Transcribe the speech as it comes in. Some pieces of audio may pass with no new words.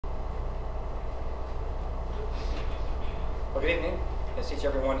Well, good evening. Nice to see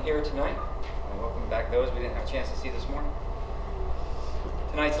everyone here tonight. Welcome back those we didn't have a chance to see this morning.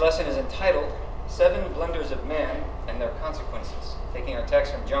 Tonight's lesson is entitled 7 Blunders of Man and Their Consequences. Taking our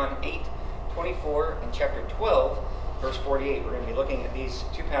text from John 8:24 and chapter 12, verse 48. We're going to be looking at these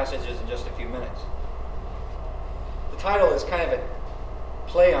two passages in just a few minutes. The title is kind of a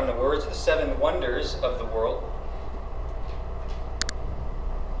play on the words, the 7 wonders of the world.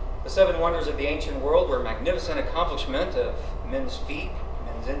 The 7 wonders of the ancient world were a magnificent accomplishment of men's feet,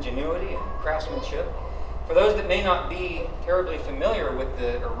 men's ingenuity, and craftsmanship. For those that may not be terribly familiar with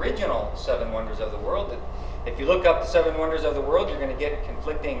the original 7 wonders of the world, if you look up the 7 wonders of the world, you're going to get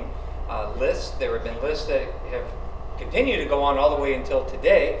conflicting lists. There have been lists that have continued to go on all the way until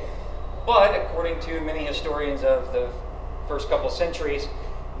today. But according to many historians of the first couple centuries,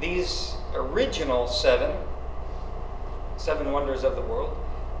 these original 7 wonders of the world,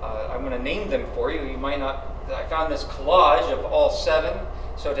 I'm going to name them for you. You might not. I found this collage of all 7.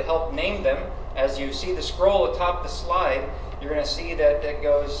 So to help name them, as you see the scroll atop the slide, you're going to see that it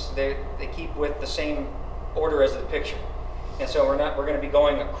goes. They keep with the same order as the picture, and so we're going to be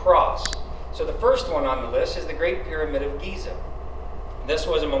going across. So the first one on the list is the Great Pyramid of Giza. This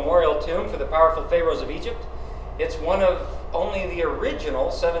was a memorial tomb for the powerful pharaohs of Egypt. It's one of only the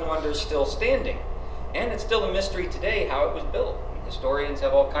original 7 wonders still standing, and it's still a mystery today how it was built. Historians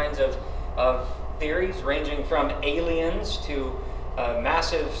have all kinds of theories, ranging from aliens to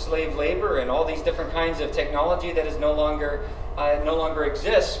massive slave labor and all these different kinds of technology that is no longer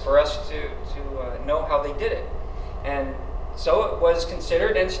exists for us to know how they did it. And so it was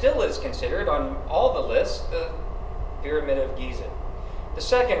considered, and still is considered on all the lists, the Pyramid of Giza. The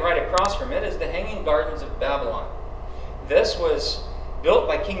second, right across from it, is the Hanging Gardens of Babylon. This was built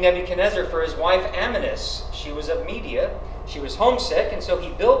by King Nebuchadnezzar for his wife Amenis. She was of Media. She was homesick, and so he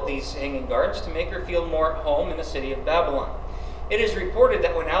built these hanging gardens to make her feel more at home in the city of Babylon. It is reported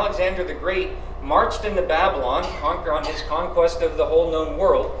that when Alexander the Great marched into Babylon, on his conquest of the whole known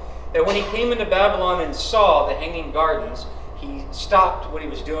world, that when he came into Babylon and saw the hanging gardens, he stopped what he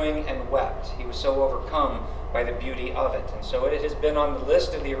was doing and wept. He was so overcome by the beauty of it. And so it has been on the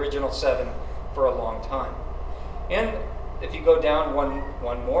list of the original 7 for a long time. And if you go down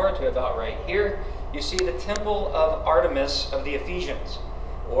one more to about right here, you see the Temple of Artemis of the Ephesians.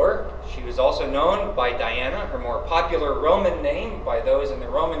 Or she was also known by Diana, her more popular Roman name by those in the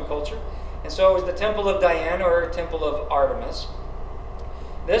Roman culture. And so it was the Temple of Diana or Temple of Artemis.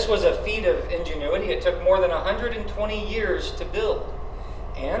 This was a feat of ingenuity. It took more than 120 years to build.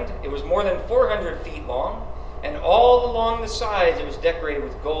 And it was more than 400 feet long. And all along the sides it was decorated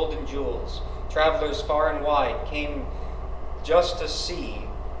with gold and jewels. Travelers far and wide came just to see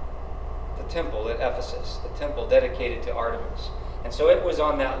the temple at Ephesus, the temple dedicated to Artemis. And so it was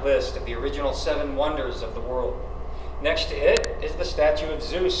on that list of the original 7 wonders of the world. Next to it is the statue of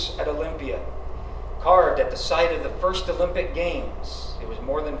Zeus at Olympia, carved at the site of the first Olympic Games. It was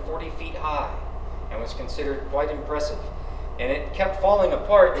more than 40 feet high and was considered quite impressive. And it kept falling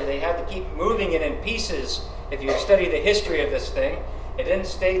apart. They had to keep moving it in pieces. If you study the history of this thing, it didn't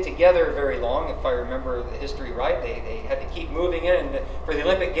stay together very long, if I remember the history right. They had to keep moving it, and for the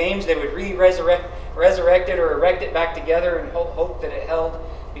Olympic Games, they would resurrect it or erect it back together and hope that it held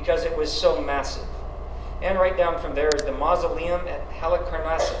because it was so massive. And right down from there is the mausoleum at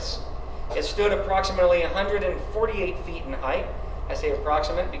Halicarnassus. It stood approximately 148 feet in height. I say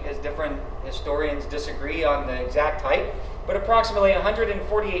approximate because different historians disagree on the exact height, but approximately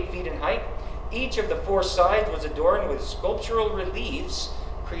 148 feet in height. Each of the 4 sides was adorned with sculptural reliefs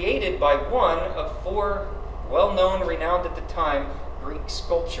created by one of 4 well-known, renowned at the time, Greek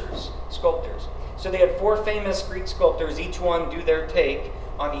sculptors. So they had 4 famous Greek sculptors, each one do their take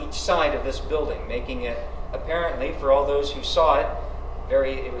on each side of this building, making it, apparently, for all those who saw it,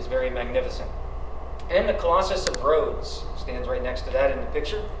 it was very magnificent. And the Colossus of Rhodes stands right next to that in the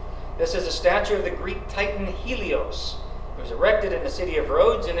picture. This is a statue of the Greek titan Helios. It was erected in the city of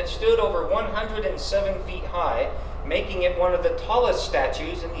Rhodes, and it stood over 107 feet high, making it one of the tallest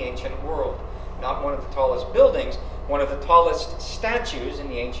statues in the ancient world. Not one of the tallest buildings, one of the tallest statues in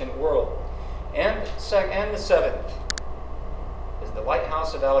the ancient world. And the 7th is the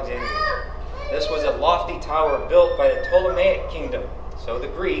Lighthouse of Alexandria. This was a lofty tower built by the Ptolemaic kingdom. So the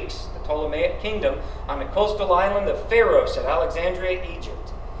Greeks, the Ptolemaic kingdom, on the coastal island of Pharos at Alexandria, Egypt.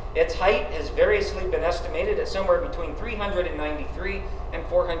 Its height has variously been estimated at somewhere between 393 and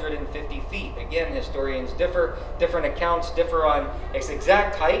 450 feet. Again, historians differ. Different accounts differ on its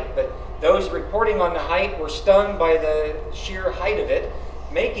exact height, but those reporting on the height were stunned by the sheer height of it,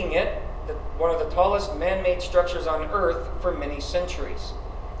 making it one of the tallest man-made structures on Earth for many centuries.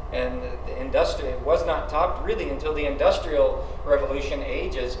 And it was not topped really until the Industrial Revolution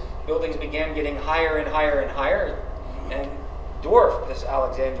age, as buildings began getting higher and higher and higher and dwarfed this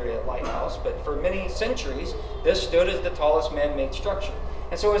Alexandria lighthouse. But for many centuries, this stood as the tallest man-made structure.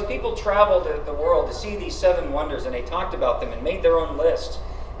 And so as people traveled the world to see these 7 wonders, and they talked about them and made their own lists,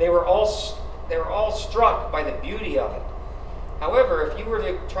 they were all struck by the beauty of it. However, if you were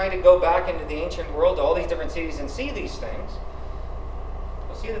to try to go back into the ancient world to all these different cities and see these things,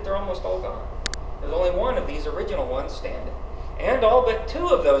 you'll see that they're almost all gone. There's only one of these original ones standing. And all but 2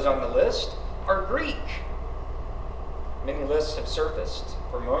 of those on the list are Greek. Many lists have surfaced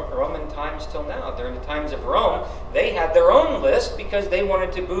from Roman times till now. During the times of Rome, they had their own list because they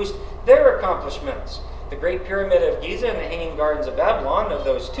wanted to boost their accomplishments. The Great Pyramid of Giza and the Hanging Gardens of Babylon, of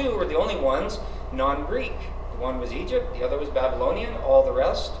those 2, were the only ones non-Greek. One was Egypt, the other was Babylonian, all the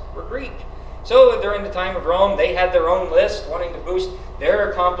rest were Greek. So during the time of Rome, they had their own list, wanting to boost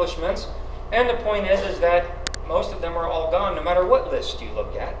their accomplishments. And the point is that most of them are all gone. No matter what list you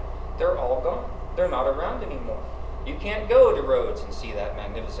look at, they're all gone. They're not around anymore. You can't go to Rhodes and see that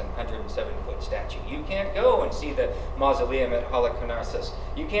magnificent 107-foot statue. You can't go and see the mausoleum at Halicarnassus.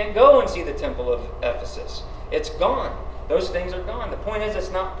 You can't go and see the Temple of Ephesus. It's gone. Those things are gone. The point is,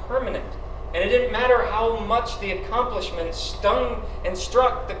 it's not permanent. And it didn't matter how much the accomplishment stung and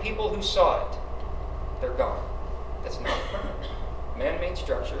struck the people who saw it. They're gone. It's not permanent. Man-made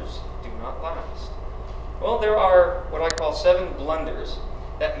structures do not last. Well, there are what I call 7 blunders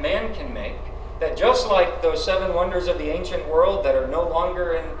that man can make, that just like those 7 wonders of the ancient world that are no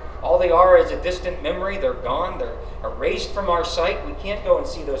longer in, all they are is a distant memory, they're gone, they're erased from our sight, we can't go and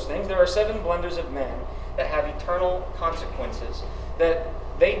see those things. There are 7 blunders of man that have eternal consequences, that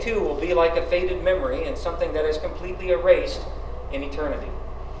they too will be like a faded memory and something that is completely erased in eternity.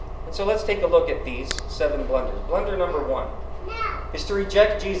 And so let's take a look at these 7 blunders. Blunder number 1 is to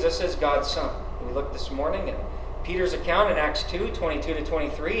reject Jesus as God's Son. We looked this morning at Peter's account in Acts 2, 22 to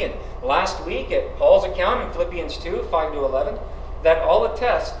 23, and last week at Paul's account in Philippians 2, 5 to 11, that all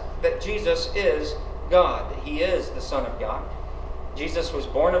attest that Jesus is God, that he is the Son of God. Jesus was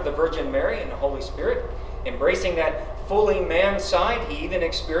born of the Virgin Mary and the Holy Spirit. Embracing that fully man side, he even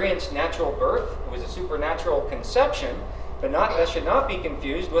experienced natural birth. It was a supernatural conception, but that should not be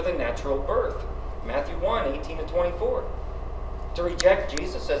confused with a natural birth. Matthew 1, 18 to 24. To reject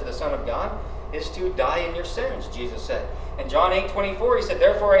Jesus as the Son of God is to die in your sins, Jesus said. In John 8, 24, he said,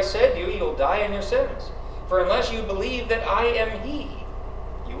 "Therefore I said to you, you will die in your sins. For unless you believe that I am he,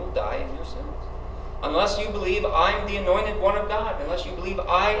 you will die in your sins. Unless you believe I'm the anointed one of God, unless you believe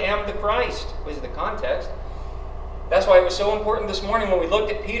I am the Christ," was the context. That's why it was so important this morning when we looked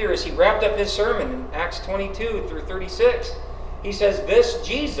at Peter as he wrapped up his sermon in Acts 22 through 36. He says, "This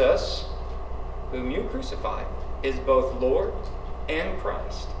Jesus, whom you crucified, is both Lord and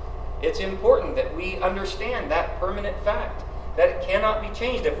Christ." It's important that we understand that permanent fact, that it cannot be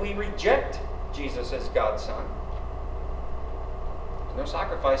changed. If we reject Jesus as God's Son, there's no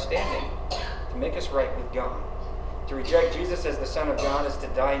sacrifice standing to make us right with God. To reject Jesus as the Son of God is to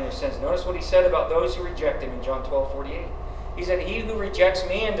die in your sins. Notice what he said about those who reject him in John 12:48. He said, "He who rejects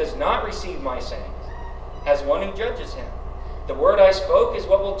me and does not receive my sayings has one who judges him. The word I spoke is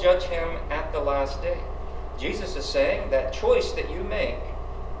what will judge him at the last day." Jesus is saying that choice that you make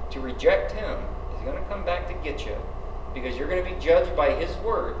to reject him is going to come back to get you, because you're going to be judged by his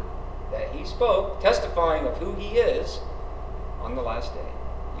word that he spoke, testifying of who he is on the last day.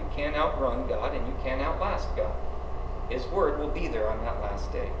 You can't outrun God and you can't outlast God. His word will be there on that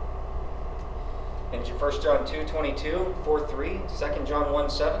last day. In 1 John 2:22, 4:3, 2 John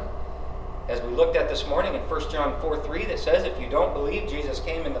 1:7, as we looked at this morning in 1 John 4:3, that says, if you don't believe Jesus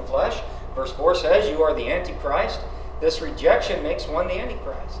came in the flesh, verse 4 says, you are the Antichrist. This rejection makes one the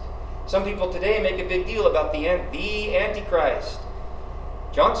Antichrist. Some people today make a big deal about the Antichrist.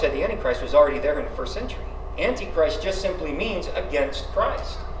 John said the Antichrist was already there in the first century. Antichrist just simply means against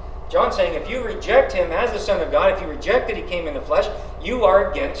Christ. John's saying if you reject him as the Son of God, if you reject that he came in the flesh, you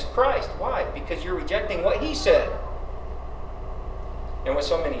are against Christ. Why? Because you're rejecting what he said. And what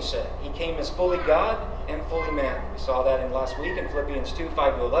so many said. He came as fully God and fully man. We saw that in last week in Philippians 2,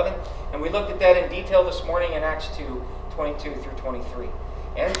 5 to 11. And we looked at that in detail this morning in Acts 2, 22 through 23.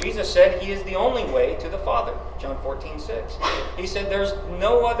 And Jesus said he is the only way to the Father. John 14:6. He said there's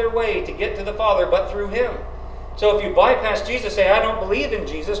no other way to get to the Father but through him. So if you bypass Jesus, say, I don't believe in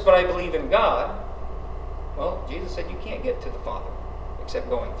Jesus, but I believe in God. Well, Jesus said you can't get to the Father except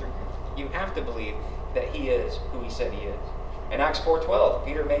going through him. You have to believe that he is who he said he is. In Acts 4:12,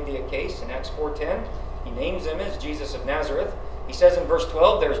 Peter made the case. In Acts 4:10, he names him as Jesus of Nazareth. He says in verse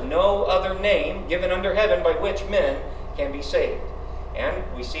 12, there's no other name given under heaven by which men can be saved. And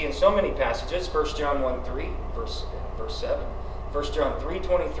we see in so many passages, 1 John 1:3, verse 7, 1 John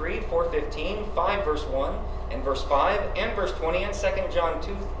 3:23, 4:15, 5 verse 1, and verse 5, and verse 20, and 2 John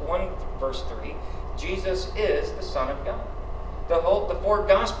 2:1 verse 3, Jesus is the Son of God. The four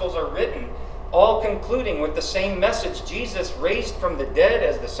Gospels are written, all concluding with the same message: Jesus raised from the dead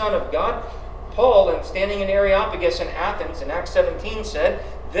as the Son of God. Paul, standing in Areopagus in Athens in Acts 17, said,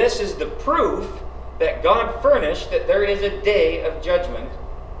 "This is the proof that God furnished that there is a day of judgment,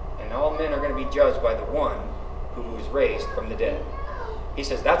 and all men are going to be judged by the one who was raised from the dead." He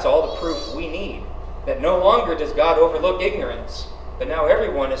says that's all the proof we need, that no longer does God overlook ignorance, but now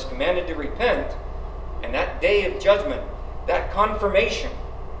everyone is commanded to repent, and that day of judgment, that confirmation,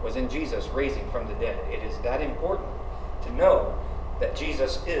 was in Jesus raising from the dead. It is that important to know that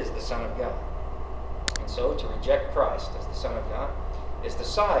Jesus is the Son of God. And so to reject Christ as the Son of God is to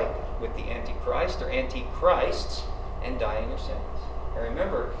side with the Antichrist or Antichrists and die in your sins. And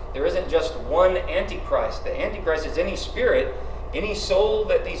remember, there isn't just one Antichrist. The Antichrist is any spirit, any soul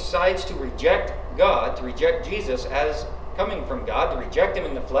that decides to reject God, to reject Jesus as coming from God, to reject him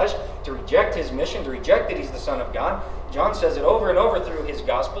in the flesh, to reject his mission, to reject that he's the Son of God. John says it over and over through his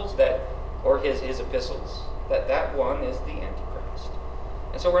Gospels, or his epistles, that one is the Antichrist.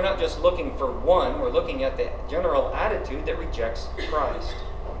 And so we're not just looking for one, we're looking at the general attitude that rejects Christ.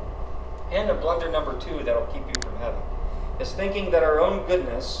 And a blunder number 2 that'll keep you from heaven is thinking that our own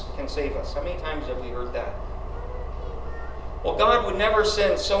goodness can save us. How many times have we heard that? Well, God would never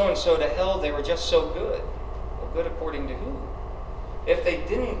send so-and-so to hell, they were just so good. Well, good according to who? If they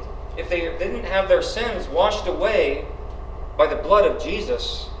didn't have their sins washed away by the blood of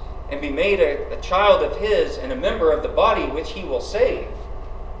Jesus and be made a child of his and a member of the body which he will save,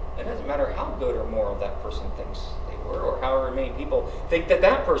 it doesn't matter how good or moral that person thinks they were, or however many people think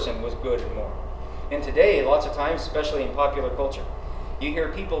that person was good and moral. And today, lots of times, especially in popular culture, you hear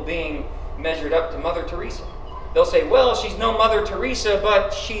people being measured up to Mother Teresa. They'll say, well, she's no Mother Teresa,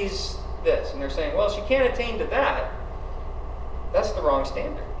 but she's this. And they're saying, well, she can't attain to that. That's the wrong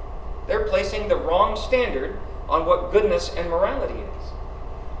standard. They're placing the wrong standard on what goodness and morality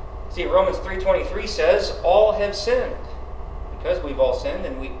is. See, Romans 3:23 says, all have sinned. Because we've all sinned,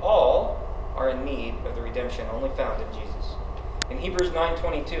 and we all are in need of the redemption only found in Jesus. In Hebrews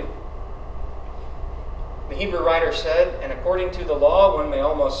 9:22, the Hebrew writer said, and according to the law, one may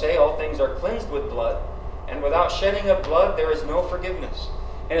almost say all things are cleansed with blood, and without shedding of blood there is no forgiveness.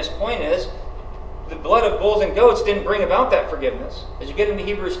 And his point is, the blood of bulls and goats didn't bring about that forgiveness. As you get into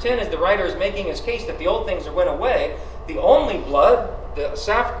Hebrews 10, as the writer is making his case that the old things went away, the only blood, the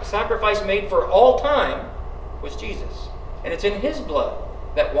sacrifice made for all time, was Jesus. And it's in his blood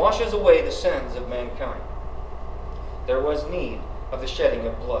that washes away the sins of mankind. There was need of the shedding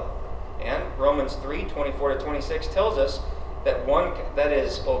of blood. And Romans 3:24-26 tells us that one that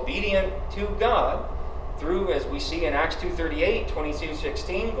is obedient to God through, as we see in Acts 2:38,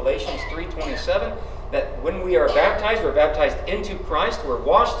 22:16, Galatians 3:27, that when we are baptized, we're baptized into Christ, we're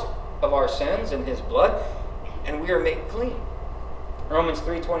washed of our sins in his blood, and we are made clean. Romans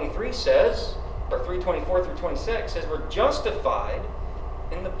 3:23 says, or 3:24-26 says, we're justified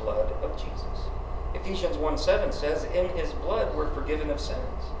in the blood of Jesus. Ephesians 1:7 says, in his blood we're forgiven of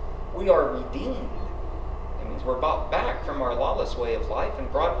sins. We are redeemed. It means we're bought back from our lawless way of life and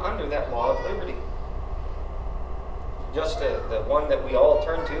brought under that law of liberty. Just the one that we all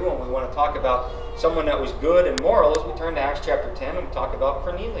turn to when we want to talk about someone that was good and moral is we turn to Acts chapter 10 and we talk about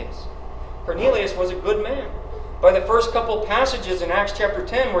Cornelius. Cornelius was a good man. By the first couple passages in Acts chapter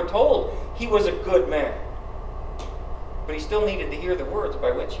 10, we're told he was a good man. But he still needed to hear the words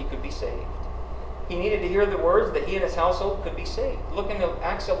by which he could be saved. He needed to hear the words that he and his household could be saved. Look into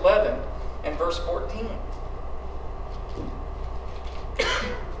Acts 11 and verse 14.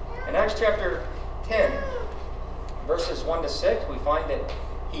 In Acts chapter 10, verses 1-6, we find that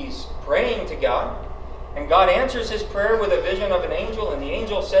he's praying to God, and God answers his prayer with a vision of an angel, and the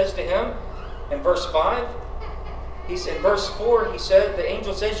angel says to him, in verse 5, he said, in verse 4, he said, the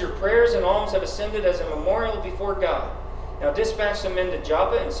angel says, your prayers and alms have ascended as a memorial before God. Now dispatch some men to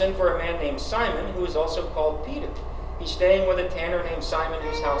Joppa and send for a man named Simon, who is also called Peter. He's staying with a tanner named Simon,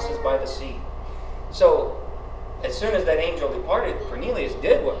 whose house is by the sea. So, as soon as that angel departed, Cornelius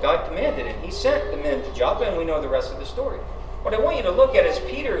did what God commanded, and he sent the men to Joppa, and we know the rest of the story. What I want you to look at is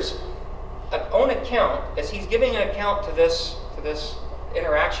Peter's own account, as he's giving an account to this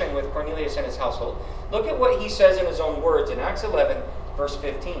interaction with Cornelius and his household. Look at what he says in his own words in Acts 11, verse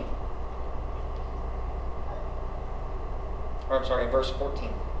 15. Or I'm sorry, in verse 14.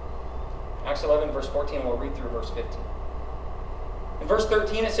 Acts 11, verse 14, we'll read through verse 15. In verse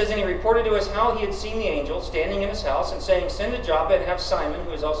 13 it says, "And he reported to us how he had seen the angel standing in his house and saying, 'Send to Joppa and have Simon,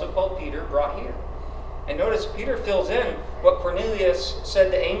 who is also called Peter, brought here.'" And notice Peter fills in what Cornelius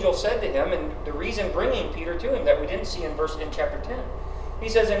said the angel said to him, and the reason bringing Peter to him that we didn't see in chapter 10. He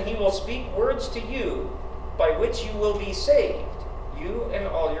says, "And he will speak words to you by which you will be saved, you and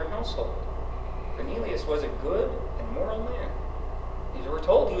all your household." Cornelius was a good and moral man. We're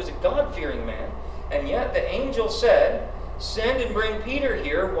told he was a God-fearing man, and yet the angel said, "Send and bring Peter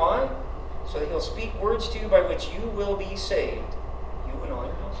here." Why? "So that he'll speak words to you by which you will be saved, you and all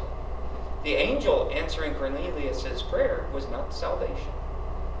your household." The angel answering Cornelius' prayer was not salvation.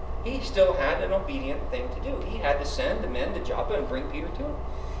 He still had an obedient thing to do. He had to send the men to Joppa and bring Peter to him.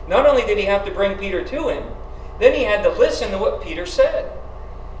 Not only did he have to bring Peter to him, then he had to listen to what Peter said.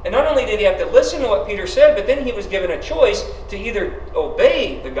 And not only did he have to listen to what Peter said, but then he was given a choice to either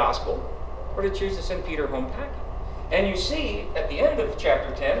obey the gospel or to choose to send Peter home packing. And you see, at the end of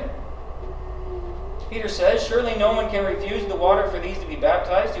chapter 10, Peter says, "Surely no one can refuse the water for these to be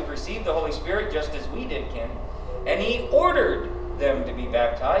baptized who've received the Holy Spirit just as we did, Ken." And he ordered them to be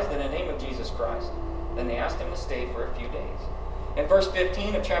baptized in the name of Jesus Christ. Then they asked him to stay for a few days. In verse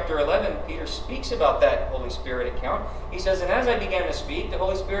 15 of chapter 11, Peter speaks about that Holy Spirit account. He says, "And as I began to speak, the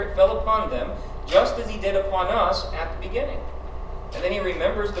Holy Spirit fell upon them, just as he did upon us at the beginning." And then he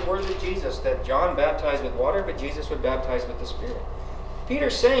remembers the words of Jesus, that John baptized with water, but Jesus would baptize with the Spirit.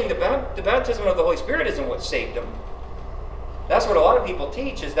 Peter's saying the baptism of the Holy Spirit isn't what saved him. That's what a lot of people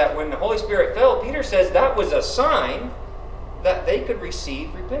teach, is that when the Holy Spirit fell, Peter says that was a sign that they could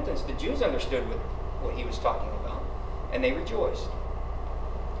receive repentance. The Jews understood what he was talking about, and they rejoiced.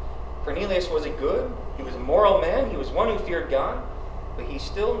 Cornelius was a good, he was a moral man, he was one who feared God, but he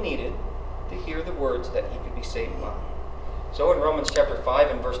still needed to hear the words that he could be saved by. So in Romans chapter 5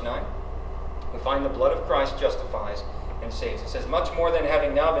 and verse 9, we find the blood of Christ justifies and saves. It says, "Much more than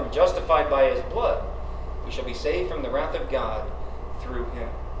having now been justified by his blood, we shall be saved from the wrath of God through him."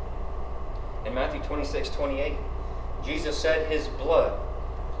 In Matthew 26:28, Jesus said his blood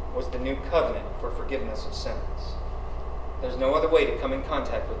was the new covenant for forgiveness of sins. There's no other way to come in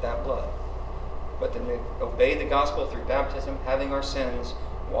contact with that blood but to obey the gospel through baptism, having our sins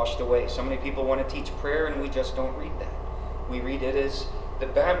washed away. So many people want to teach prayer, and we just don't read that. We read it as the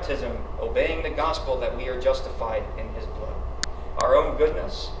baptism, obeying the gospel, that we are justified in his blood. Our own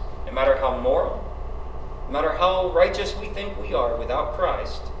goodness, no matter how moral, no matter how righteous we think we are, without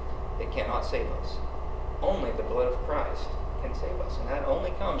Christ, it cannot save us. Only the blood of Christ can save us, and that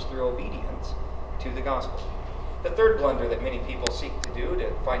only comes through obedience to the gospel. The third blunder that many people seek to do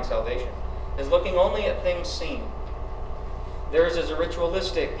to find salvation is looking only at things seen. Theirs is a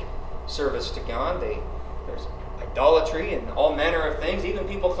ritualistic service to God. There's idolatry and all manner of things. Even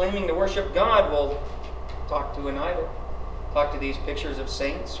people claiming to worship God will talk to an idol, talk to these pictures of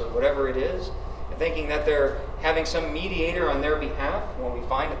saints or whatever it is, and thinking that they're having some mediator on their behalf, when we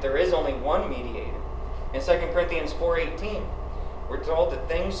find that there is only one mediator. In 2 Corinthians 4:18, we're told that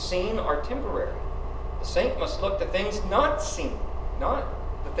things seen are temporary. The saint must look to things not seen, not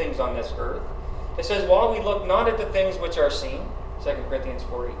the things on this earth. It says, "While we look not at the things which are seen," 2 Corinthians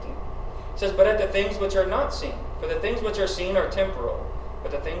 4:18. It says, "But at the things which are not seen. For the things which are seen are temporal,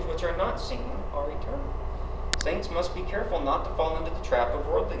 but the things which are not seen are eternal." Saints must be careful not to fall into the trap of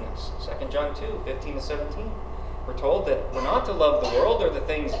worldliness. 2 John 2:15-17. We're told that we're not to love the world or the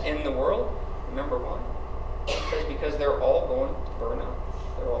things in the world. Remember why? It says because they're all going to burn up.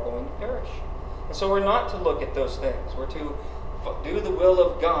 They're all going to perish. And so we're not to look at those things. We're to do the will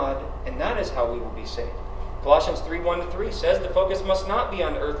of God, and that is how we will be saved. Colossians 3:1-3 says the focus must not be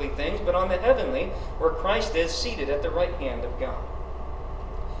on earthly things, but on the heavenly, where Christ is seated at the right hand of God.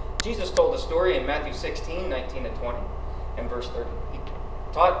 Jesus told a story in Matthew 16:19-20 and verse 30. He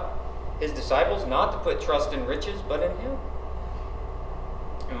taught his disciples not to put trust in riches, but in him.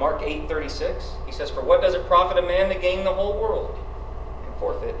 In Mark 8:36, he says, "For what does it profit a man to gain the whole world and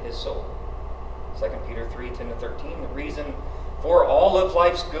forfeit his soul?" 2 Peter 3:10-13, the reason for all of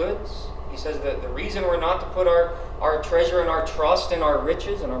life's goods, he says that the reason we're not to put our treasure and our trust in our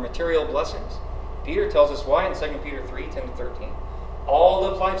riches and our material blessings, Peter tells us why in 2 Peter 3:10-13. All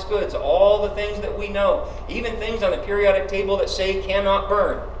of life's goods, all the things that we know, even things on the periodic table that say cannot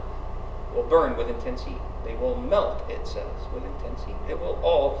burn, will burn with intense heat. They will melt, it says, with intense heat. It will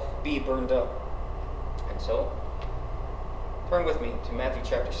all be burned up. And so, turn with me to Matthew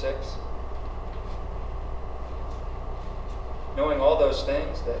chapter 6. Knowing all those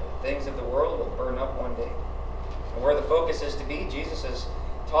things, that things of the world will burn up one day. And where the focus is to be, Jesus is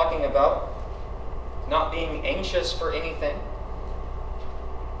talking about not being anxious for anything.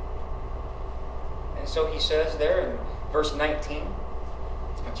 And so he says there in verse 19,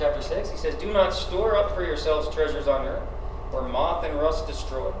 In chapter 6, he says, do not store up for yourselves treasures on earth, where moth and rust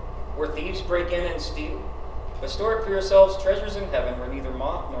destroy, where thieves break in and steal. But store up for yourselves treasures in heaven, where neither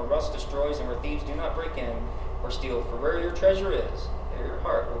moth nor rust destroys, and where thieves do not break in or steal. For where your treasure is, there your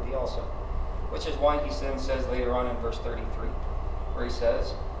heart will be also. Which is why he then says later on in verse 33, where he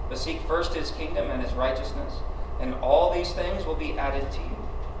says, but seek first his kingdom and his righteousness, and all these things will be added to you.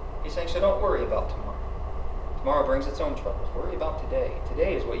 He's saying, so don't worry about tomorrow. Tomorrow brings its own troubles. Worry about today.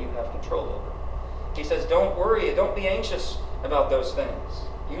 Today is what you have control over. He says, don't worry, don't be anxious about those things.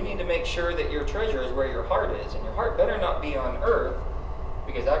 You need to make sure that your treasure is where your heart is, and your heart better not be on earth,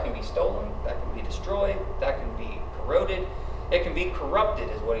 because that can be stolen, that can be destroyed, that can be corroded, it can be corrupted,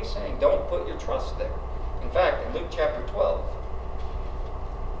 is what he's saying. Don't put your trust there. In fact, in Luke chapter 12,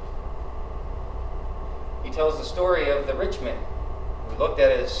 he tells the story of the rich man. He looked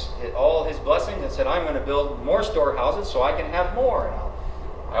at all his blessings and said, I'm going to build more storehouses so I can have more. And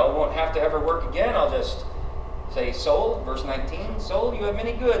I won't have to ever work again. I'll just say, soul, verse 19, soul, you have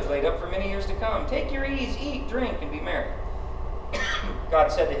many goods laid up for many years to come. Take your ease, eat, drink, and be merry. God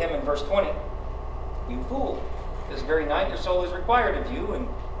said to him in verse 20, you fool, this very night your soul is required of you, and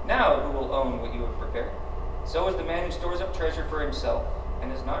now who will own what you have prepared? So is the man who stores up treasure for himself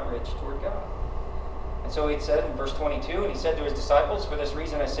and is not rich toward God. And so he said in verse 22, and he said to his disciples, for this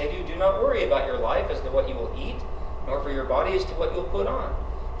reason I say to you, do not worry about your life as to what you will eat, nor for your body as to what you'll put on.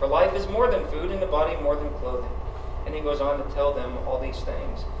 For life is more than food, and the body more than clothing. And he goes on to tell them all these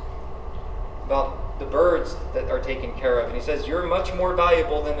things about the birds that are taken care of. And he says, you're much more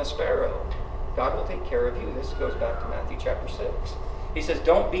valuable than a sparrow. God will take care of you. This goes back to Matthew chapter 6. He says,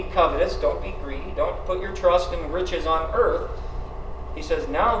 don't be covetous, don't be greedy, don't put your trust in riches on earth. He says,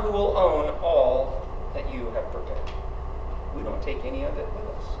 now who will own all that you have prepared? We don't take any of it with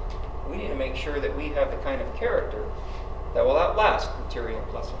us. We need to make sure that we have the kind of character that will outlast material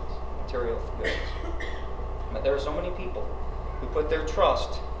blessings, material goods. But there are so many people who put their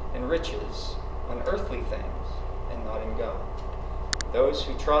trust in riches on earthly things and not in God. Those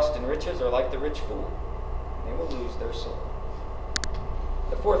who trust in riches are like the rich fool. They will lose their soul.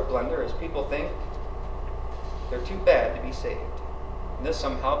 The fourth blunder is people think they're too bad to be saved. And this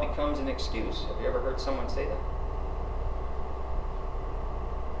somehow becomes an excuse. Have you ever heard someone say that?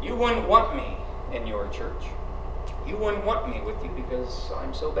 You wouldn't want me in your church. You wouldn't want me with you because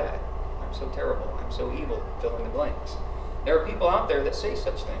I'm so bad. I'm so terrible. I'm so evil. Fill in the blanks. There are people out there that say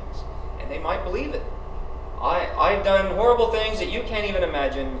such things, and they might believe it. I've done horrible things that you can't even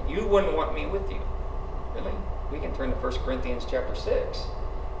imagine. You wouldn't want me with you. Really? We can turn to 1 Corinthians chapter 6,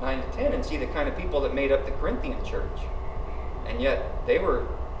 9 to 10, and see the kind of people that made up the Corinthian church. And yet, they were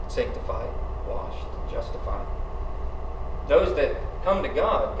sanctified, washed, justified. Those that come to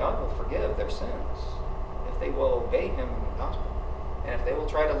God, God will forgive their sins if they will obey Him in the gospel. And if they will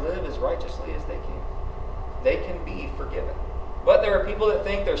try to live as righteously as they can be forgiven. But there are people that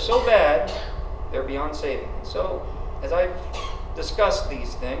think they're so bad, they're beyond saving. And so, as I've discussed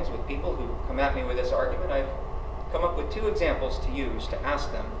these things with people who come at me with this argument, I've come up with two examples to use to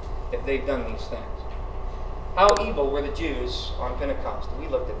ask them if they've done these things. How evil were the Jews on Pentecost? We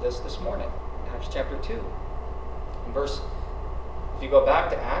looked at this morning in Acts chapter 2. If you go back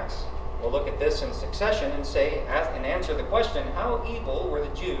to Acts, we'll look at this in succession and answer the question, how evil were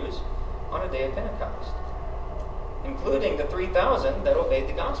the Jews on a day of Pentecost? Including the 3,000 that obeyed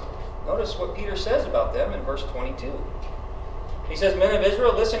the gospel. Notice what Peter says about them in verse 22. He says, men of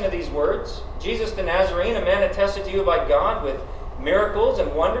Israel, listen to these words. Jesus the Nazarene, a man attested to you by God with miracles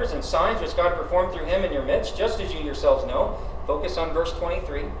and wonders and signs which God performed through him in your midst, just as you yourselves know. Focus on verse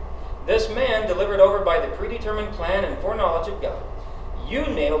 23. This man, delivered over by the predetermined plan and foreknowledge of God, you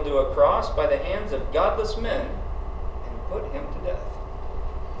nailed to a cross by the hands of godless men and put him to death.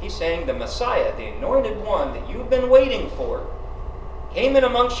 He's saying the Messiah, the anointed one that you've been waiting for, came in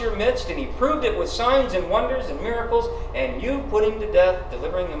amongst your midst, and he proved it with signs and wonders and miracles, and you put him to death,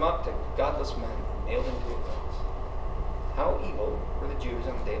 delivering him up to godless men, nailed him to a cross. How evil were the Jews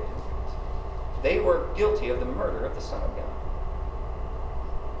on the day of Pentecost? They were guilty of the murder of the Son of God.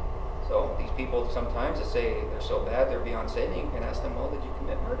 So these people sometimes that say they're so bad they're beyond saving, you can ask them, well, did you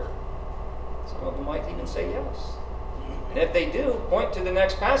commit murder? Some of them might even say yes. And if they do, point to the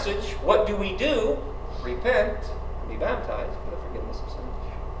next passage. What do we do? Repent and be baptized for the forgiveness of sins.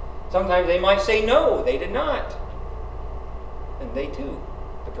 Sometimes they might say no, they did not. And they too,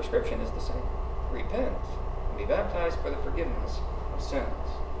 the prescription is the same. Repent and be baptized for the forgiveness of sins.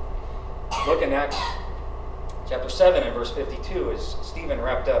 Look in Acts chapter 7 and verse 52 as Stephen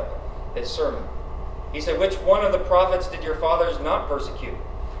wrapped up his sermon. He said, which one of the prophets did your fathers not persecute?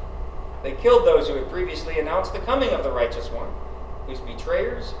 They killed those who had previously announced the coming of the righteous one, whose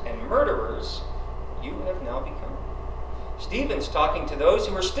betrayers and murderers you have now become. Stephen's talking to those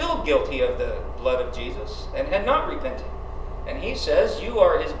who were still guilty of the blood of Jesus and had not repented. And he says, you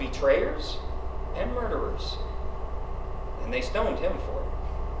are his betrayers and murderers. And they stoned him for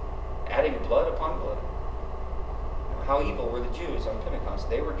it, adding blood upon blood. Now, how evil were the Jews on Pentecost?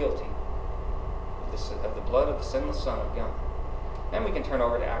 They were guilty of the blood of the sinless Son of God. Then we can turn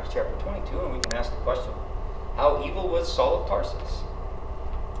over to Acts chapter 22 and we can ask the question, how evil was Saul of Tarsus?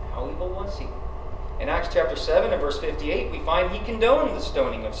 How evil was he? In Acts chapter 7 and verse 58, we find he condoned the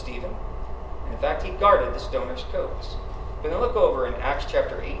stoning of Stephen. And in fact, he guarded the stoner's coats. But then look over in Acts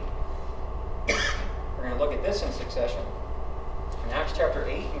chapter 8. We're going to look at this in succession. In Acts chapter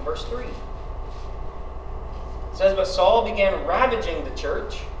 8 and verse 3. It says, but Saul began ravaging the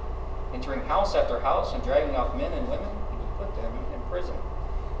church, entering house after house and dragging off men and women. He would put them in prison.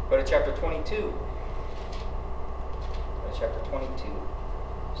 Go to chapter 22. Chapter 22,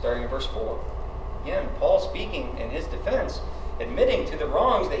 starting in verse 4. Again, Paul speaking in his defense, admitting to the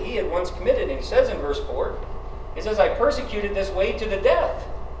wrongs that he had once committed. And he says in verse 4, he says, I persecuted this way to the death,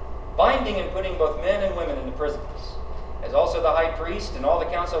 binding and putting both men and women into prisons, as also the high priest and all the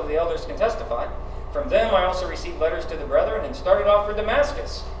council of the elders can testify. From them I also received letters to the brethren and started off for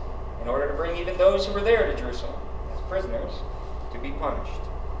Damascus, in order to bring even those who were there to Jerusalem as prisoners to be punished.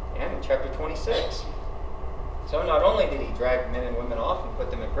 And in chapter 26, so not only did he drag men and women off and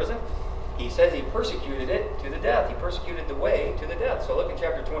put them in prison, he says he persecuted it to the death. He persecuted the way to the death. So look in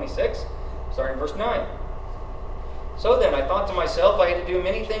chapter 26, starting in verse 9. So then I thought to myself, I had to do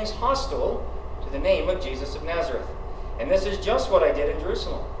many things hostile to the name of Jesus of Nazareth. And this is just what I did in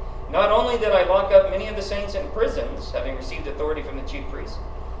Jerusalem. Not only did I lock up many of the saints in prisons, having received authority from the chief priests,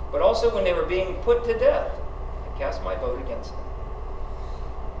 but also when they were being put to death, I cast my vote against them.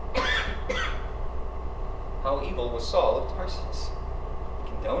 How evil was Saul of Tarsus? He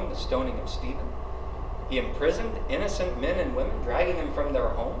condoned the stoning of Stephen. He imprisoned innocent men and women, dragging them from their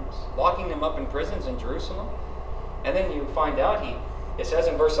homes, locking them up in prisons in Jerusalem. And then you find out, it says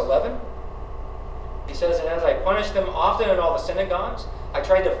in verse 11, he says, and as I punished them often in all the synagogues, I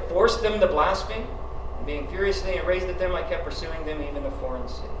tried to force them to blaspheme. And being furiously enraged at them, I kept pursuing them even to foreign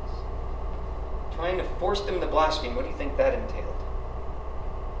cities. Trying to force them to blaspheme, what do you think that entailed?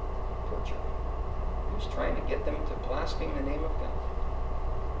 Torture. Trying to get them to blaspheme the name of God.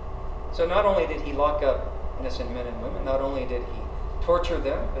 So not only did he lock up innocent men and women, not only did he torture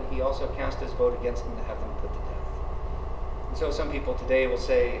them, but he also cast his vote against them to have them put to death. And so some people today will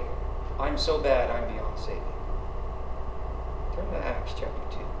say, I'm so bad, I'm beyond saving. Turn to Acts chapter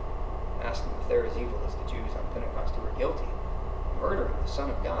 2. Ask them if they're as evil as the Jews on Pentecost who were guilty of murdering the Son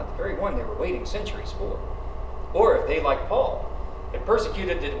of God, the very one they were waiting centuries for. Or if they, like Paul, that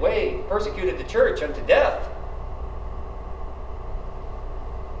persecuted the church unto death.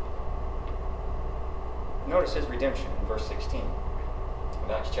 Notice his redemption in verse 16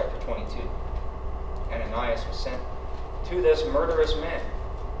 of Acts chapter 22. Ananias was sent to this murderous man.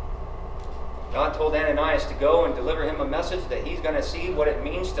 God told Ananias to go and deliver him a message that he's going to see what it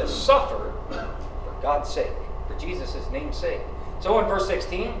means to suffer for God's sake, for Jesus' name's sake. So in verse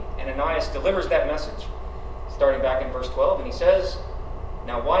 16, Ananias delivers that message. Starting back in verse 12, and he says,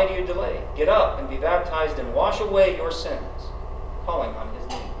 now why do you delay? Get up and be baptized and wash away your sins, calling on his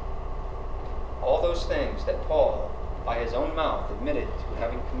name. All those things that Paul, by his own mouth, admitted to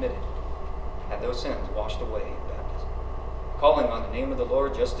having committed, had those sins washed away in baptism. Calling on the name of the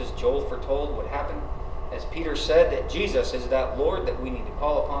Lord, just as Joel foretold would happen, as Peter said that Jesus is that Lord that we need to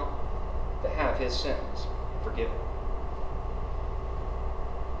call upon to have his sins forgiven.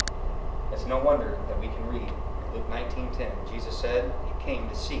 It's no wonder that we can read Luke 19:10, Jesus said he came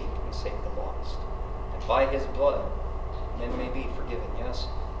to seek and save the lost. And by his blood, men may be forgiven. Yes,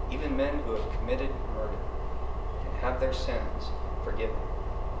 even men who have committed murder can have their sins forgiven.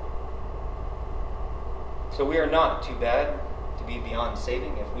 So we are not too bad to be beyond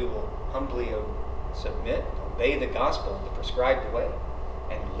saving if we will humbly submit, obey the gospel, the prescribed way,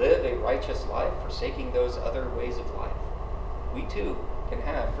 and live a righteous life, forsaking those other ways of life. We too can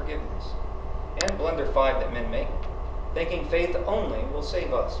have forgiveness. And blunder 5 that men make, thinking faith only will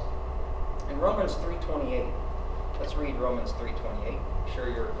save us. In Romans 3:28, let's read Romans 3:28. I'm sure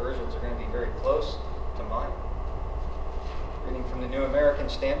your versions are going to be very close to mine. Reading from the New American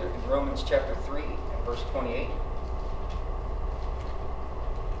Standard in Romans chapter 3 and verse 28.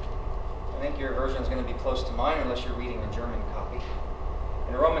 I think your version is going to be close to mine unless you're reading a German copy.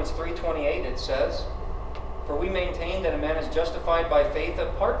 In Romans 3:28 it says, for we maintain that a man is justified by faith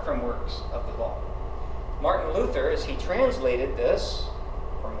apart from works of the law. Martin Luther, as he translated this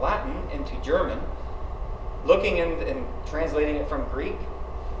from Latin into German, looking and translating it from Greek,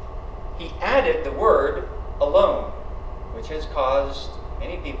 he added the word alone, which has caused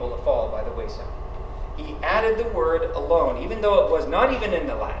many people to fall by the wayside. He added the word alone, even though it was not even in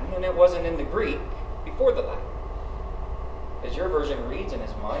the Latin and it wasn't in the Greek before the Latin. As your version reads, and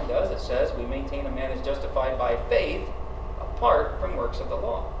as mine does, it says, we maintain a man is justified by faith apart from works of the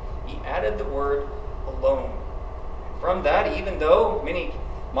law. He added the word alone. From that, even though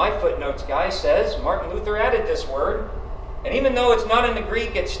my footnotes guy says Martin Luther added this word, and even though it's not in the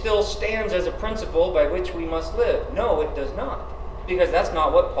Greek, it still stands as a principle by which we must live. No, it does not, because that's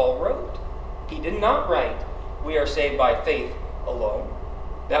not what Paul wrote. He did not write, we are saved by faith alone.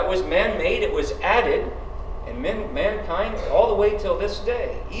 That was man-made, it was added, and mankind all the way till this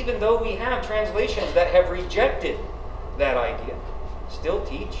day, even though we have translations that have rejected that idea, still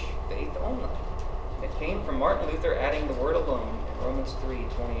teach faith only. It came from Martin Luther adding the word alone in Romans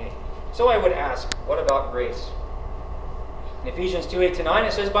 3:28. So I would ask, what about grace? In Ephesians 2:8-9,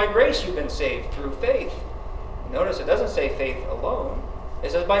 it says, by grace you've been saved through faith. Notice it doesn't say faith alone.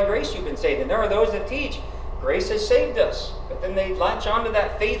 It says, by grace you've been saved. And there are those that teach grace has saved us. But then they latch onto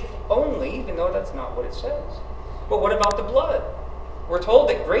that faith only, even though that's not what it says. But what about the blood? We're told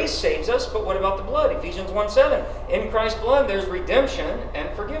that grace saves us, but what about the blood? Ephesians 1:7, in Christ's blood there's redemption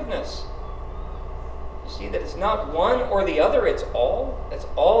and forgiveness. You see that it's not one or the other, it's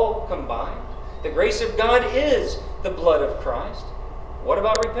all combined. The grace of God is the blood of Christ. What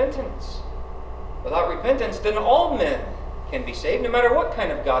about repentance? Without repentance, then all men can be saved, no matter what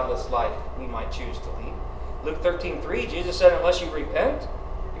kind of godless life we might choose to lead. Luke 13:3, Jesus said, unless you repent,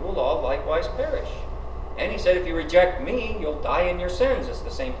 you will all likewise perish. And he said, if you reject me, you'll die in your sins. It's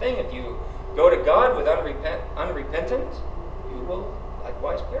the same thing. If you go to God with unrepentant, you will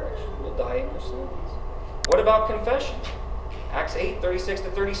likewise perish. You will die in your sins. What about confession? Acts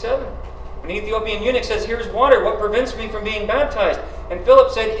 8:36-37. When the Ethiopian eunuch says, here's water, what prevents me from being baptized? And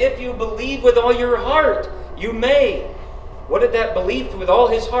Philip said, if you believe with all your heart, you may. What did that belief with all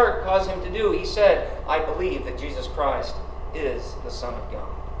his heart cause him to do? He said, I believe that Jesus Christ is the Son of God.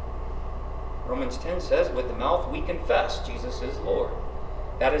 Romans 10 says, with the mouth we confess Jesus is Lord.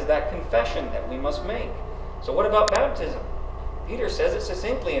 That is that confession that we must make. So what about baptism? Peter says it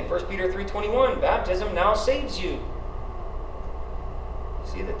succinctly in 1 Peter 3:21, baptism now saves you.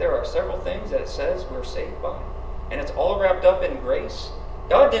 See that there are several things that it says we're saved by. And it's all wrapped up in grace.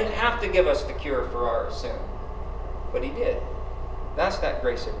 God didn't have to give us the cure for our sin, but he did. That's that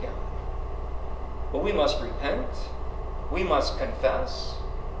grace of God. But we must repent, we must confess,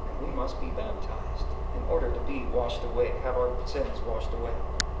 and we must be baptized in order to be washed away, have our sins washed away.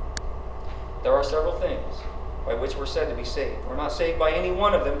 There are several things by which we're said to be saved. We're not saved by any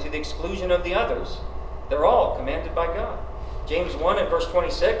one of them to the exclusion of the others. They're all commanded by God. James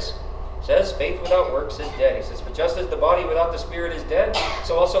 1:26 says, faith without works is dead. He says, for just as the body without the spirit is dead,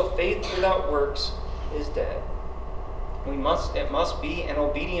 so also faith without works is dead. It must be an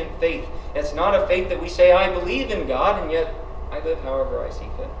obedient faith. It's not a faith that we say, I believe in God, and yet I live however I see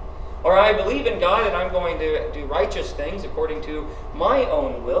fit. Or I believe in God, and I'm going to do righteous things according to my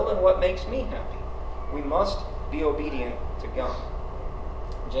own will and what makes me happy. We must be obedient to God.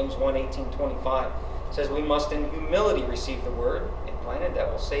 James 1:18-25 says we must in humility receive the word implanted that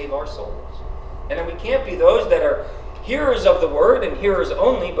will save our souls. And then we can't be those that are hearers of the word and hearers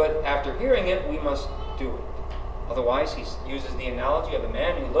only, but after hearing it, we must do it. Otherwise, he uses the analogy of a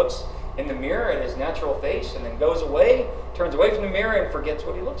man who looks in the mirror at his natural face and then goes away, turns away from the mirror and forgets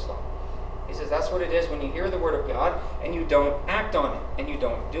what he looks like. He says that's what it is when you hear the word of God and you don't act on it and you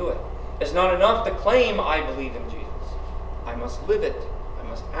don't do it. It's not enough to claim I believe in Jesus. I must live it. I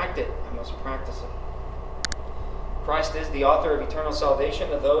must act it. I must practice it. Christ is the author of eternal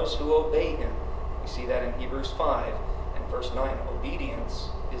salvation to those who obey him. We see that in Hebrews 5 and verse 9. Obedience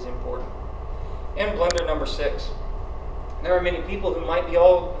is important. And blunder number 6. There are many people who might be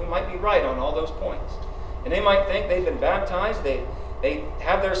right on all those points. And they might think they've been baptized, they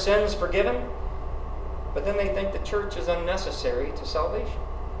have their sins forgiven, but then they think the church is unnecessary to salvation.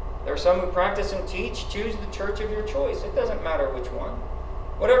 There are some who practice and teach, choose the church of your choice. It doesn't matter which one.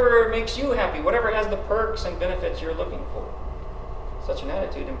 Whatever makes you happy, whatever has the perks and benefits you're looking for. Such an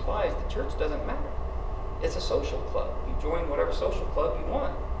attitude implies the church doesn't matter. It's a social club. You join whatever social club you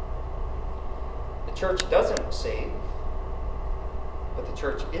want. The church doesn't save, but the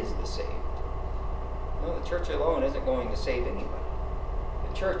church is the saved. No, the church alone isn't going to save anybody.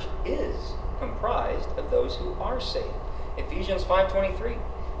 The church is comprised of those who are saved. Ephesians 5:23.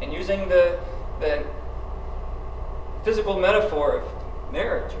 And using the physical metaphor of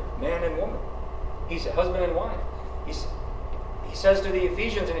marriage, man and woman. He's a husband and wife. he says to the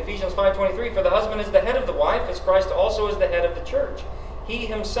Ephesians in Ephesians 5:23, "For the husband is the head of the wife, as Christ also is the head of the church, he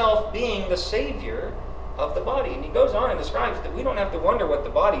himself being the Savior of the body." And he goes on and describes that we don't have to wonder what the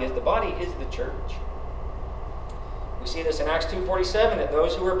body is. The body is the church. We see this in Acts 2:47, that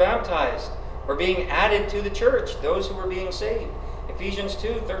those who were baptized were being added to the church, those who were being saved. Ephesians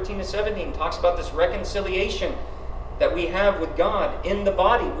 2:13-17 talks about this reconciliation that we have with God in the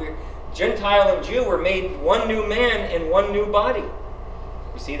body. We're Gentile and Jew were made one new man in one new body.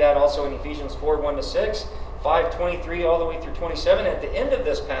 We see that also in Ephesians 4:1-6, 5:23 all the way through 27. At the end of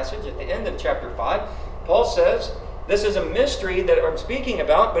this passage, at the end of chapter 5, Paul says, this is a mystery that I'm speaking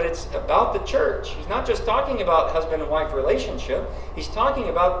about, but it's about the church. He's not just talking about husband and wife relationship. He's talking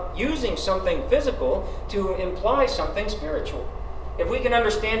about using something physical to imply something spiritual. If we can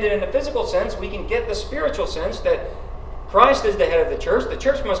understand it in a physical sense, we can get the spiritual sense that Christ is the head of the church. The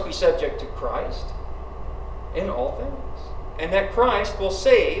church must be subject to Christ in all things. And that Christ will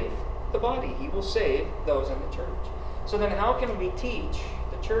save the body. He will save those in the church. So then how can we teach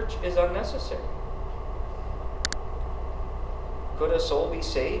the church is unnecessary? Could a soul be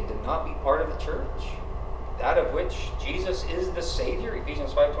saved and not be part of the church? That of which Jesus is the Savior,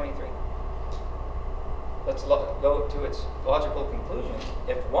 Ephesians 5:23. Let's go to its logical conclusion.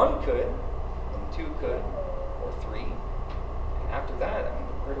 If one could, then two could, or three. And after that,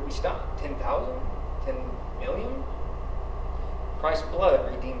 where do we stop? 10,000? 10 million? Christ's blood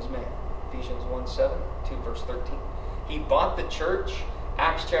redeems man. Ephesians 1:7, 2 verse 13. He bought the church,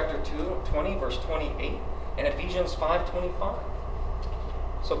 Acts chapter 20, verse 28, and Ephesians 5:25.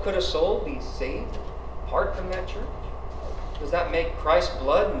 So could a soul be saved apart from that church? Does that make Christ's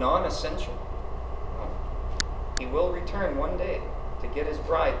blood non-essential? No. He will return one day to get his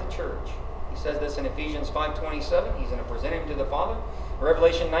bride, the church. He says this in Ephesians 5:27. He's going to present him to the Father.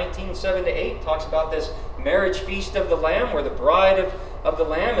 Revelation 19:7-8 talks about this marriage feast of the Lamb, where the bride of the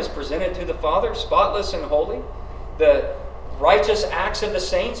Lamb is presented to the Father, spotless and holy. The righteous acts of the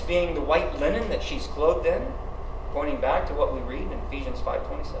saints being the white linen that she's clothed in, pointing back to what we read in Ephesians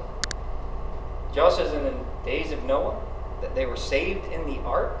 5:27. Just as in the days of Noah, that they were saved in the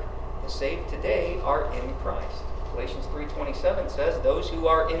ark, the saved today are in Christ. Galatians 3:27 says, those who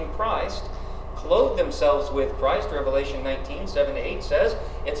are in Christ clothe themselves with Christ. Revelation 19:7-8 says,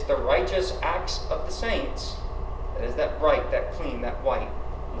 it's the righteous acts of the saints. That is that bright, that clean, that white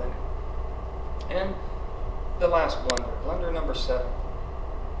linen. And the last blunder number 7.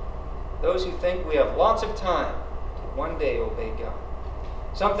 Those who think we have lots of time to one day obey God.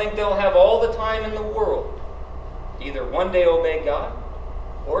 Some think they'll have all the time in the world to either one day obey God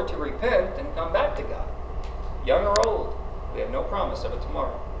or to repent and come back to God. Young or old, we have no promise of it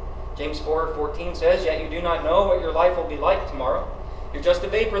tomorrow. James 4:14 says, yet you do not know what your life will be like tomorrow. You're just a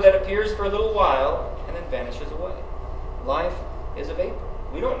vapor that appears for a little while and then vanishes away. Life is a vapor.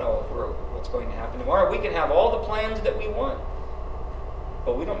 We don't know what's going to happen tomorrow. We can have all the plans that we want,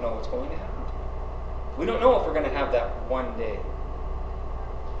 but we don't know what's going to happen tomorrow. We don't know if we're going to have that one day.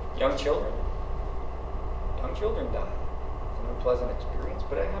 Young children die. It's an unpleasant experience,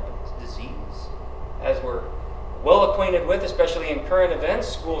 but it happens. Disease, as we're well acquainted with, especially in current events,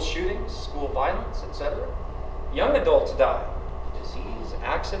 school shootings, school violence, etc. Young adults die. Disease,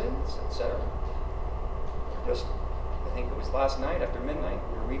 accidents, etc. I think it was last night after midnight,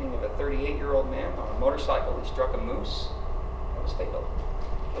 we were reading of a 38-year-old man on a motorcycle. He struck a moose. It was fatal.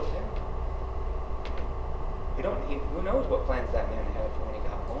 Killed him. Who knows what plans that man had for when he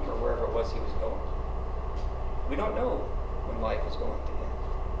got home or wherever it was he was going. We don't know when life is going to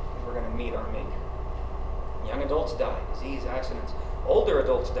end. We're going to meet our Maker. Young adults die. Disease, accidents. Older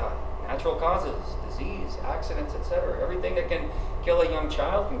adults die. Natural causes, disease, accidents, etc. Everything that can kill a young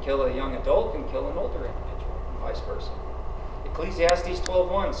child can kill a young adult, can kill an older individual, and vice versa. Ecclesiastes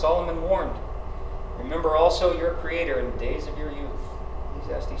 12:1, Solomon warned, remember also your Creator in the days of your youth.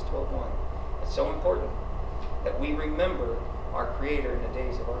 Ecclesiastes 12:1. It's so important that we remember our Creator in the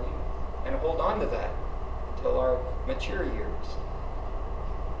days of our youth and hold on to that until our mature years.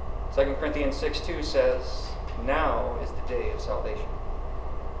 2 Corinthians 6:2 says, now is the day of salvation.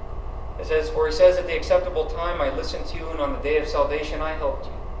 It says, for he says, at the acceptable time I listened to you, and on the day of salvation I helped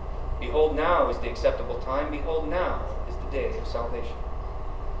you. Behold, now is the acceptable time. Behold, now is the day of salvation.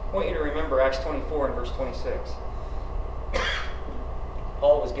 I want you to remember Acts 24 and verse 26.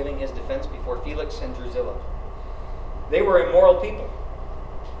 Paul was giving his defense before Felix and Drusilla. They were immoral people.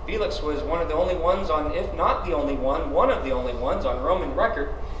 Felix was one of the only ones on, if not the only one of the only ones on Roman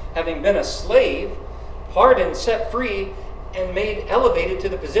record, having been a slave, pardoned, set free, and made elevated to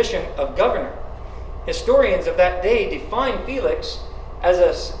the position of governor. Historians of that day define Felix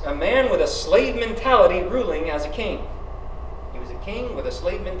as a man with a slave mentality ruling as a king. He was king with a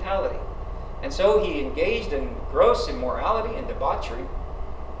slave mentality. And so he engaged in gross immorality and debauchery,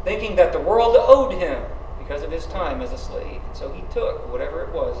 thinking that the world owed him because of his time as a slave. And so he took whatever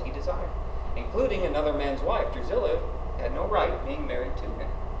it was he desired, including another man's wife. Drusilla had no right being married to him.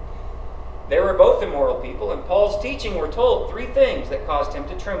 They were both immoral people, and Paul's teaching, we're told, 3 things that caused him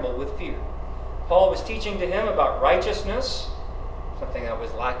to tremble with fear. Paul was teaching to him about righteousness, something that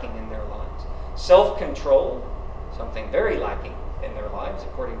was lacking in their lives. Self-control, something very lacking in their lives,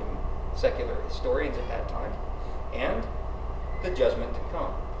 according to secular historians at that time. And the judgment to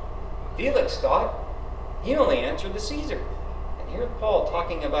come. Felix thought he only answered to Caesar. And here's Paul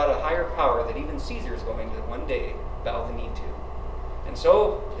talking about a higher power that even Caesar is going to one day bow the knee to. And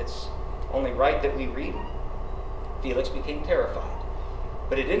so it's only right that we read, Felix became terrified.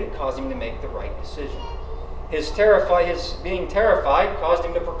 But it didn't cause him to make the right decision. His being terrified caused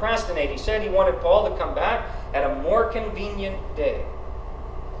him to procrastinate. He said he wanted Paul to come back at a more convenient day.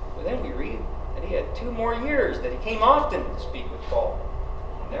 But then we read that he had 2 more years, that he came often to speak with Paul.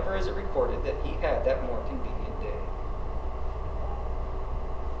 Never is it recorded that he had that more convenient day.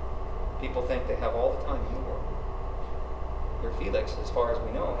 People think they have all the time in the world. Here Felix, as far as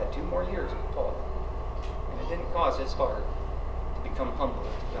we know, had 2 more years with Paul. And it didn't cause his heart to become humble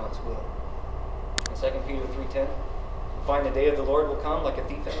to God's will. In 2 Peter 3:10, we find the day of the Lord will come like a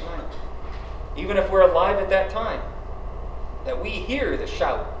thief in the night. Even if we're alive at that time, that we hear the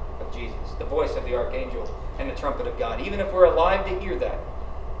shout of Jesus, the voice of the archangel, and the trumpet of God. Even if we're alive to hear that,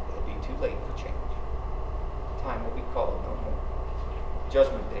 it'll be too late for change. Time will be called no more.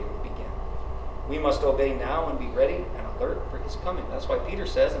 Judgment day will begin. We must obey now and be ready and alert for his coming. That's why Peter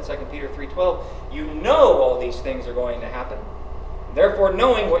says in 2 Peter 3:12, you know all these things are going to happen. Therefore,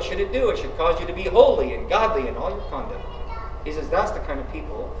 knowing, what should it do? It should cause you to be holy and godly in all your conduct. He says that's the kind of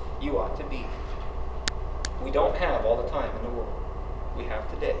people you ought to be. We don't have all the time in the world. We have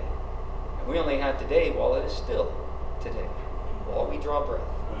today. And we only have today while it is still today, while we draw breath.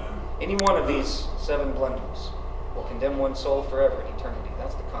 Any one of these 7 blunders will condemn one's soul forever in eternity.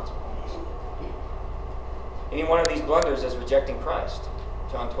 That's the consequence. Any one of these blunders is rejecting Christ.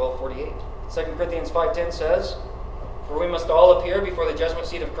 John 12:48. 2 Corinthians 5:10 says, for we must all appear before the judgment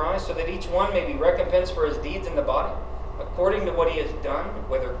seat of Christ, so that each one may be recompensed for his deeds in the body, according to what he has done,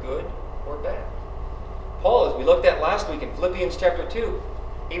 whether good or bad. Paul, as we looked at last week in Philippians chapter 2,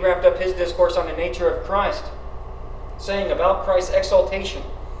 he wrapped up his discourse on the nature of Christ, saying about Christ's exaltation.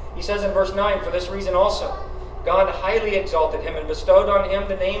 He says in verse 9, for this reason also, God highly exalted him and bestowed on him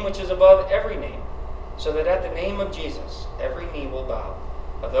the name which is above every name, so that at the name of Jesus every knee will bow,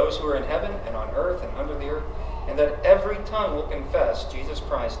 of those who are in heaven and on earth and under the earth, and that every tongue will confess Jesus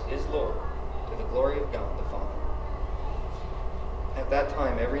Christ is Lord, to the glory of God the Father. At that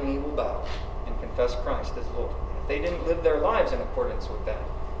time, every knee will bow and confess Christ as Lord. If they didn't live their lives in accordance with that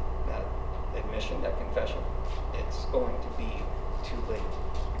admission, that confession, it's going to be too late.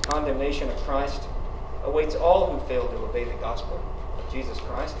 The condemnation of Christ awaits all who fail to obey the gospel of Jesus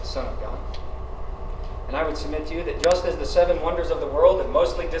Christ, the Son of God. And I would submit to you that just as the 7 wonders of the world have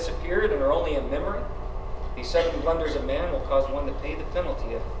mostly disappeared and are only in memory, these 7 blunders of man will cause one to pay the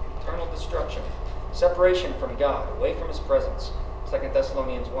penalty of eternal destruction, separation from God, away from his presence. 2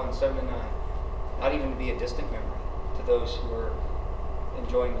 Thessalonians 1:7-9. Not even to be a distant memory to those who are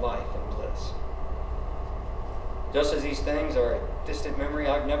enjoying life and bliss. Just as these things are a distant memory,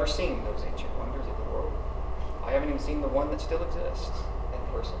 I've never seen those ancient wonders of the world. I haven't even seen the one that still exists in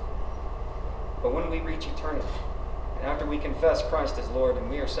person. But when we reach eternity, and after we confess Christ as Lord and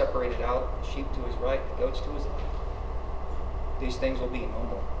we are separated out, sheep to his right, the goats to his left, these things will be no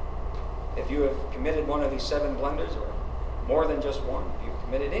more. If you have committed one of these 7 blunders, or more than just one, if you've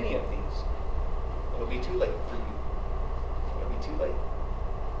committed any of these, it'll be too late for you. It'll be too late.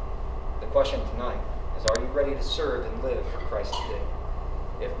 The question tonight is, are you ready to serve and live for Christ today?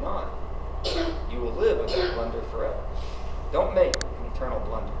 If not, you will live with that blunder forever. Don't make an eternal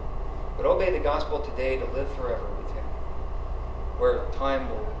blunder, but obey the gospel today to live forever with him, where time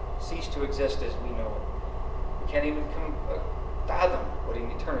will cease to exist as we know it. We can't even fathom what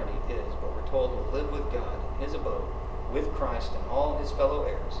an eternity is, but we're told we'll live with God in his abode, with Christ and all his fellow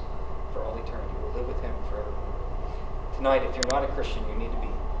heirs for all eternity. We'll live with him forevermore. Tonight, if you're not a Christian, you need to be.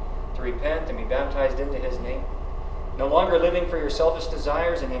 To repent and be baptized into his name. No longer living for your selfish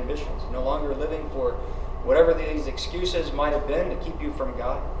desires and ambitions. No longer living for whatever these excuses might have been to keep you from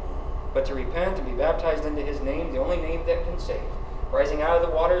God. But to repent and be baptized into his name, the only name that can save. Rising out of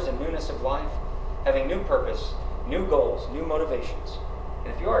the waters in newness of life. Having new purpose, new goals, new motivations.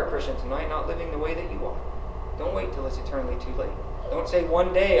 And if you are a Christian tonight, not living the way that you are, don't wait till it's eternally too late. Don't say,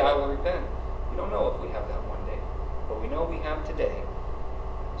 one day I will repent. We don't know if we have that one day. but we know we have today.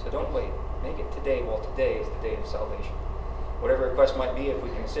 So don't wait. Make it today while today is the day of salvation. Whatever request might be, if we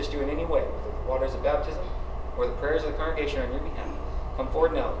can assist you in any way, with the waters of baptism or the prayers of the congregation on your behalf, come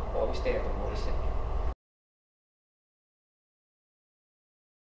forward now while we stand and while we sing.